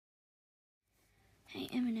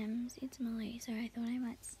M&M's, it's Molly. So I thought I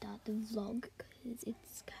might start the vlog because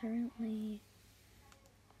it's currently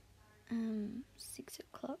 6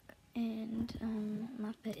 o'clock and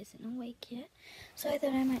Martha isn't awake yet. So I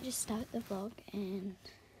thought I might just start the vlog, and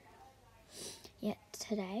yeah,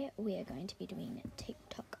 today we are going to be doing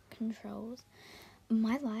TikTok controls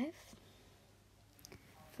my life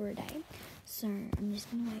for a day. So I'm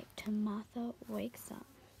just going to wait till Martha wakes up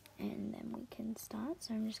and then we can start.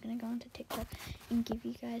 So I'm just going to go onto TikTok and give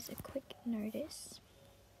you guys a quick notice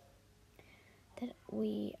that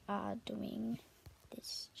we are doing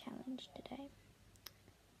this challenge today.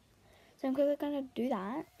 So I'm quickly going to do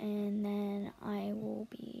that, and then I will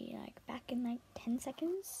be back in 10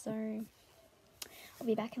 seconds. So I'll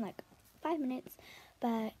be back in 5 minutes,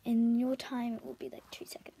 but in your time it will be 2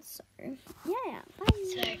 seconds. So yeah, bye.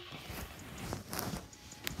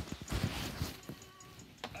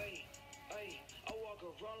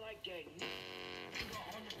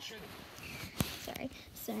 Sorry,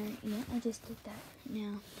 so yeah, I just did that.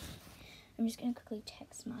 Now I'm just going to quickly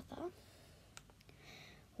text Martha,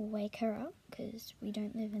 wake her up, because we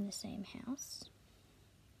don't live in the same house.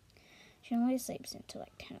 She normally sleeps until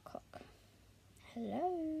 10 o'clock.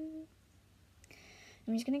 Hello?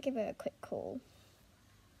 I'm just going to give her a quick call.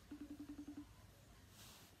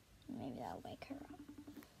 Maybe that'll wake her up.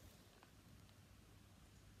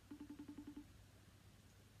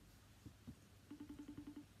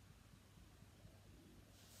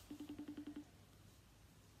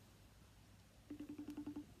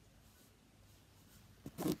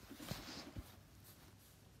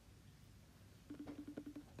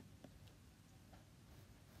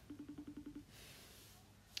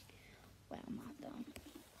 Wow, Martha.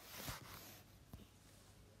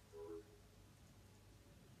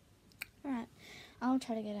 Alright, I'll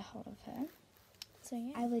try to get a hold of her. So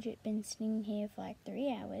yeah, I've legit been sitting here for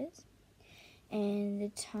 3 hours, and the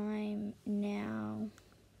time now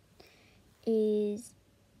is,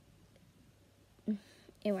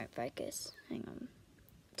 it won't focus, hang on,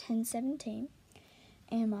 10:17,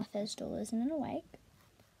 and Martha still isn't awake.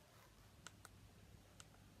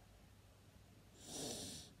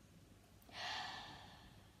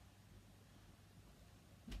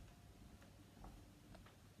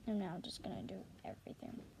 I'm now just gonna do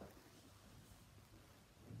everything.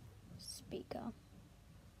 Speaker.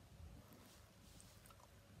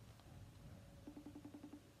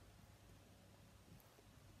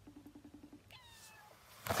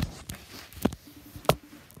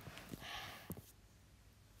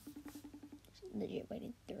 Legit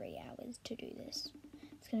waited 3 hours to do this.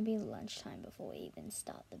 It's gonna be lunchtime before we even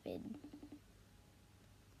start the vid.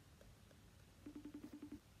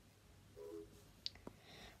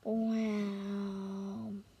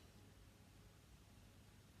 Wow.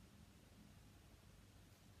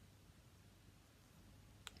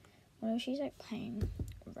 What if she's playing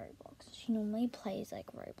Roblox? She normally plays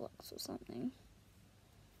Roblox or something.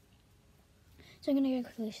 So I'm gonna go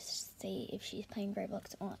quickly see if she's playing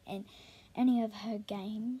Roblox or any of her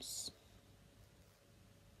games.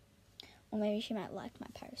 Or maybe she might like my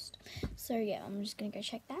post. So yeah, I'm just gonna go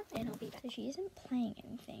check that and I'll be back. So she isn't playing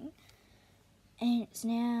anything. And it's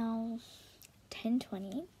now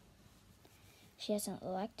 10:20. She hasn't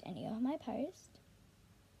liked any of my posts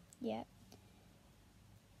yet.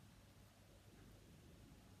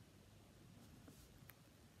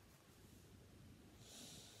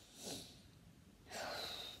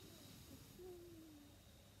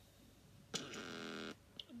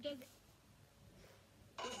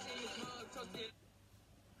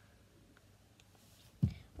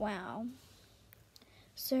 Wow.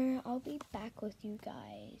 So I'll be back with you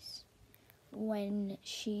guys when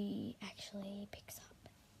she actually picks up.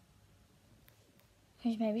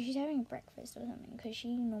 Because maybe she's having breakfast or something, because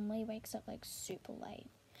she normally wakes up super late.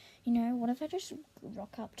 You know, what if I just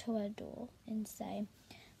rock up to her door and say,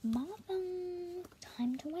 Martha,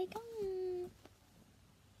 time to wake up.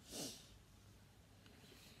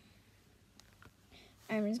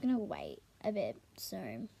 I'm just going to wait a bit, so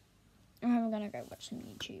I'm going to go watch some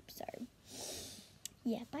YouTube, so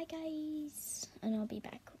yeah, bye guys, and I'll be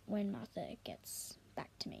back when Martha gets back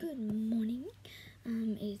to me. Good morning.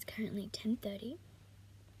 It is currently 10:30,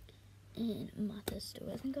 and Martha still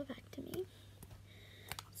hasn't got back to me.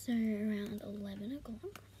 So around 11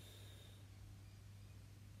 o'clock,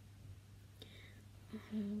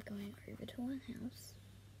 I'm going over to her house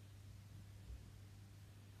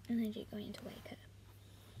and then she's going to wake her.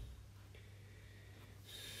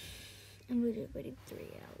 I'm literally waiting 3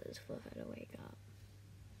 hours for her to wake up.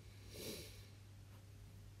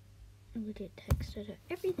 I legit texted her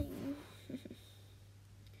everything.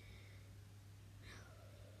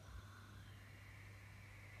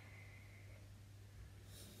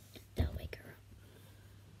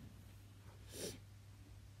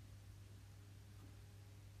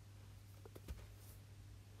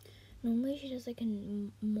 Normally she does like a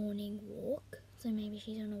morning walk, so maybe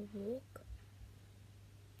she's on a walk.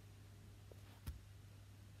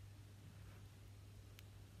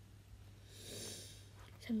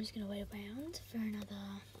 So I'm just going to wait around for another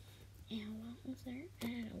hour or so,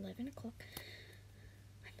 and at 11 o'clock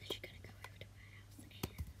I'm literally going to go over to her house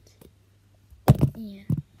and yeah.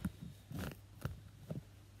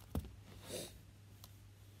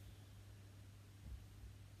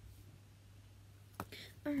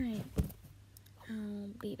 Alright, I'll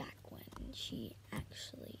be back when she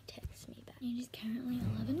actually texts me back. It is currently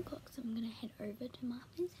 11 o'clock, so I'm going to head over to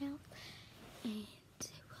Martha's house and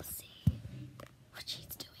we'll see what she's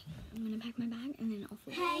doing. I'm going to pack my bag and then off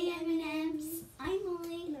we go. Hey M&Ms, I'm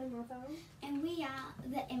Molly. Hello Martha. And we are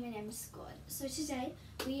the M&M squad. So today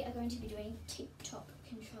we are going to be doing TikTok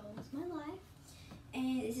controls my life.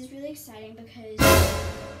 And this is really exciting because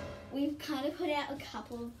we've kind of put out a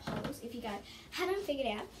couple of polls, if you guys haven't figured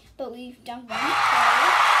out, but we've done one poll.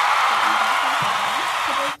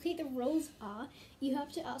 So basically the rules are you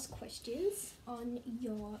have to ask questions on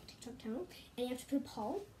your TikTok channel and you have to put a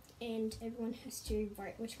poll and everyone has to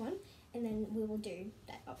vote which one and then we will do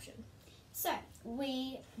that option. So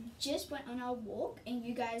we just went on our walk and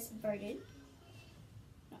you guys voted.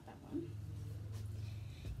 Not that one.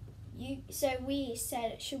 So we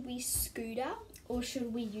said, should we scooter or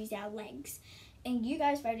should we use our legs? And you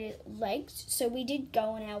guys voted legs, so we did go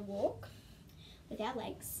on our walk with our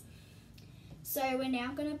legs. So we're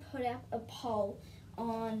now going to put up a poll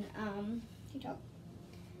on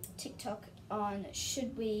TikTok on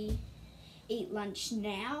should we eat lunch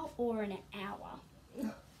now or in an hour?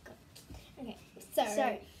 Okay,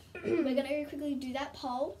 So we're going to quickly do that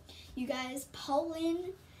poll. You guys poll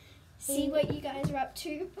in. See what you guys are up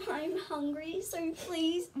to. I'm hungry, so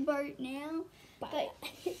please vote now. But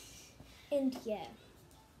and yeah.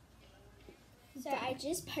 So I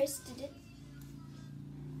just posted it.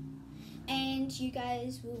 And you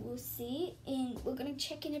guys will see. We're going to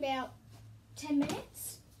check in about 10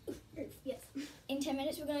 minutes. Yes. In 10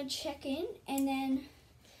 minutes we're going to check in. And then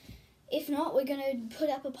if not, we're going to put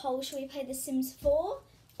up a poll. Should we play The Sims 4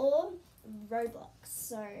 or Roblox?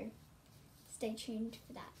 So stay tuned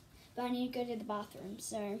for that. But I need to go to the bathroom,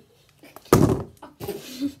 so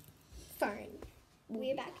Fine.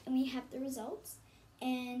 We're back and we have the results.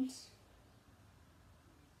 And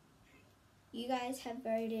you guys have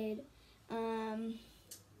voted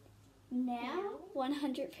now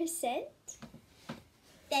 100%.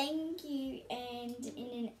 Thank you. And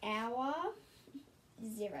in an hour,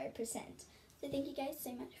 0%. So thank you guys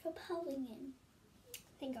so much for polling in.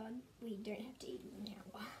 Thank God we don't have to eat in an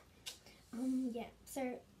hour. Yeah,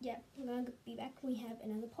 so, yeah, I'm going to be back. We have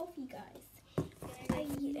another poll for you guys. I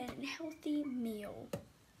eat a healthy meal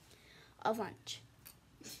of lunch.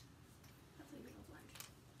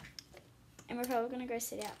 And we're probably going to go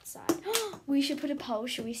sit outside. We should put a poll.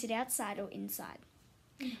 Should we sit outside or inside?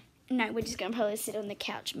 No, we're just going to probably sit on the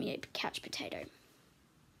couch, me a couch potato.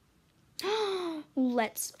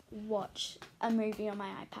 Let's watch a movie on my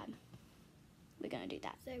iPad. We're going to do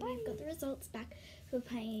that. So we've got the results back for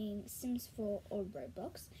playing Sims 4 or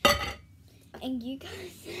Roblox. And you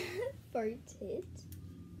guys voted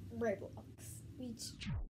Roblox. We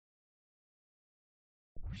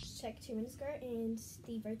checked 2 minutes ago and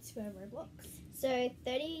the votes were Roblox. So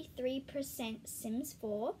 33% Sims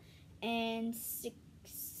 4 and 60,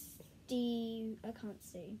 I can't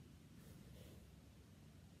see.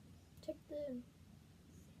 Check the...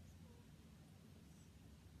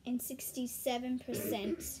 And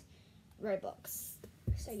 67% Roblox.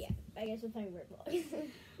 So yeah, I guess we're playing Roblox.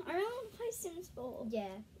 I don't want to play Sims 4.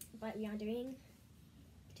 Yeah, but we are doing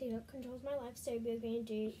TikTok controls my life, so we're going to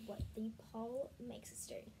do what the poll makes us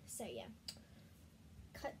do. So yeah,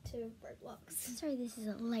 cut to Roblox. Sorry this is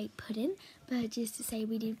a late put-in, but just to say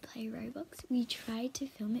we did play Roblox. We tried to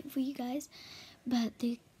film it for you guys, but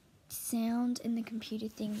the sound and the computer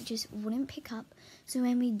thing just wouldn't pick up. So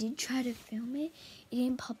when we did try to film it, it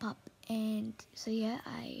didn't pop up. And so yeah,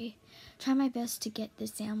 I tried my best to get the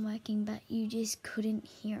sound working, but you just couldn't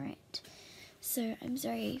hear it. So I'm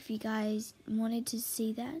sorry if you guys wanted to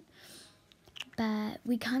see that, but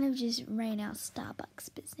we kind of just ran our Starbucks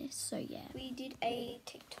business. So yeah, we did a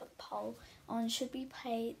TikTok poll on should we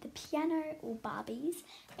play the piano or Barbies,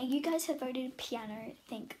 and you guys have voted piano,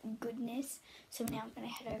 thank goodness. So now I'm going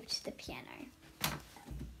to head over to the piano.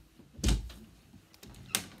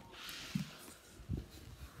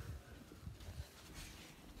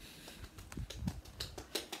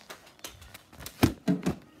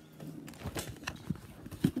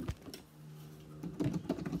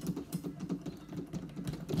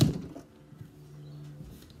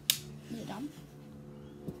 Is it done?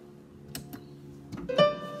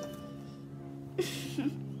 Ready?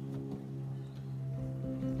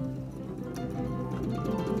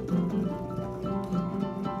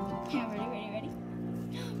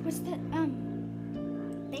 What's that?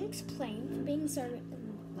 Thanks, plane, for being so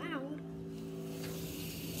loud.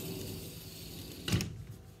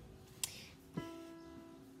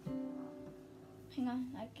 Hang on,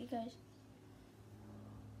 like it goes.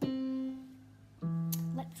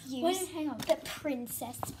 Let's use Wait, hang on. the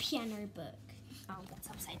Princess Piano book. Oh, that's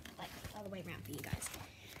upside, like the other way around for you guys.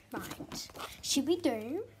 Right. Should we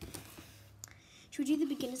do the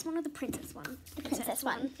beginner's one or the princess one? The princess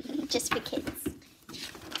one, just for kids.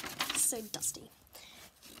 So dusty.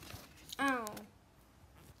 Oh.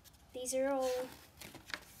 These are all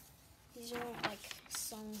like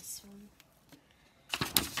songs from.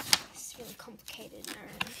 It's really complicated. No.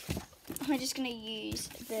 We're just gonna use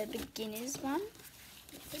the beginner's one.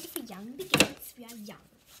 These are for young beginners. We are young.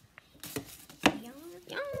 Young.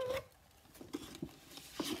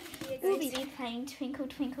 We'll be playing Twinkle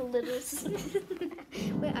Twinkle Little Star.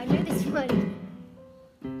 Wait, I know this one.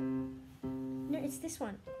 No, it's this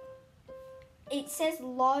one. It says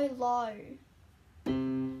low, low.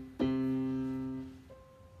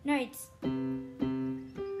 No, it's...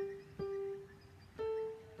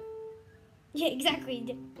 Yeah,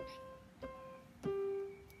 exactly.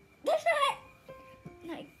 That's not it!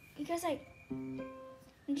 No, it goes like...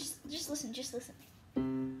 Just listen, just listen.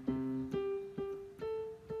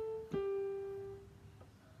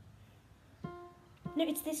 No,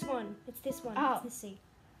 it's this one. It's this one. Oh. It's the C.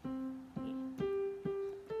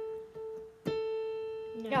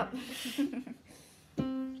 No. Yup.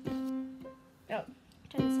 Yup.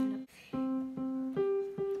 Turn the sound up.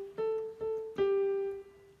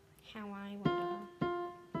 How I wonder.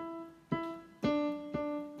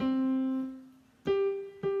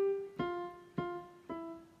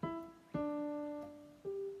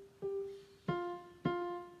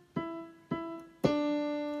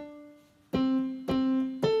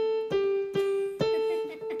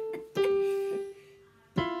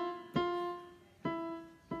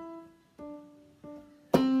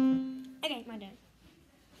 Okay, my turn.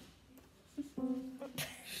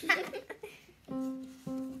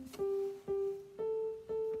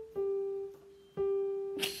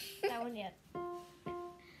 That one yet.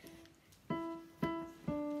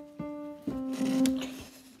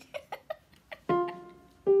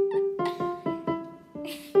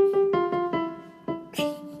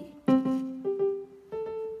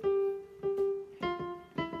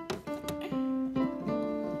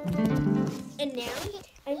 And now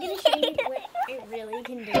I'm gonna show you what it really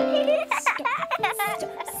can do.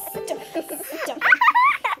 Stop.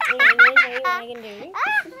 And I'm gonna show you what I can do.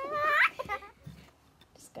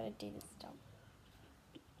 Just gotta do this stuff.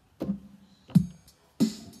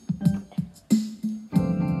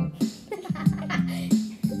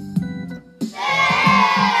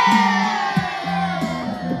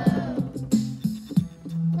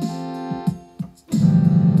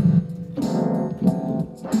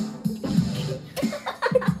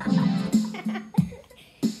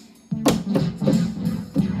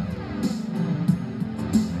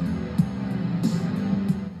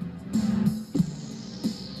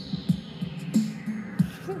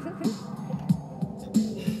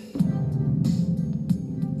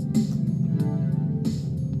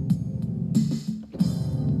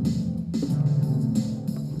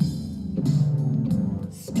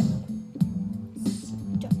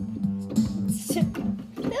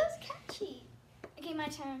 That was catchy. Okay, my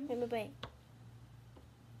turn. Wait.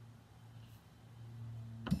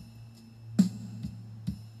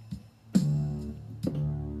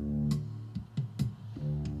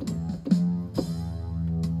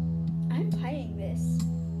 I'm playing this.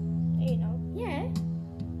 You know. Yeah.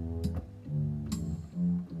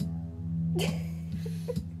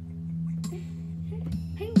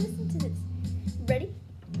 Hey, listen to this. Ready?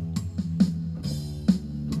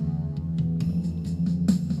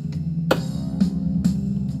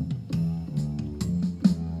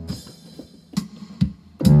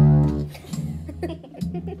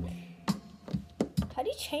 How do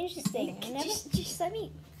you change this thing? I never. Just let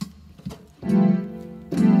me.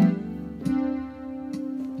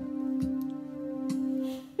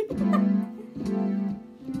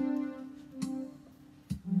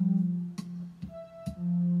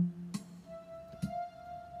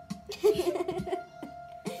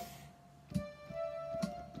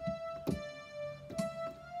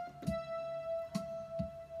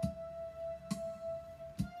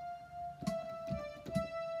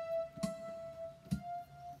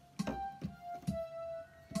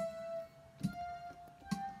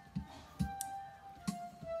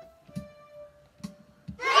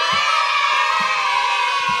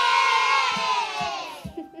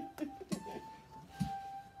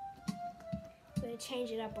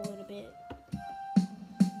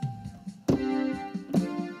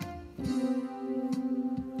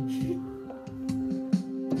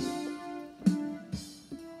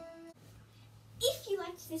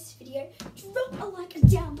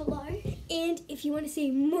 you want to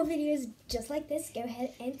see more videos just like this, go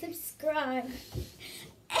ahead and subscribe. And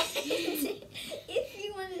if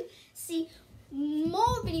you want to see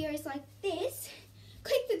more videos like this,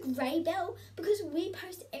 click the grey bell because we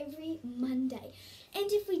post every Monday.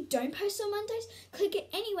 And if we don't post on Mondays, click it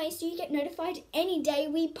anyway so you get notified any day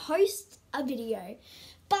we post a video.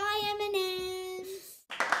 Bye, M&M.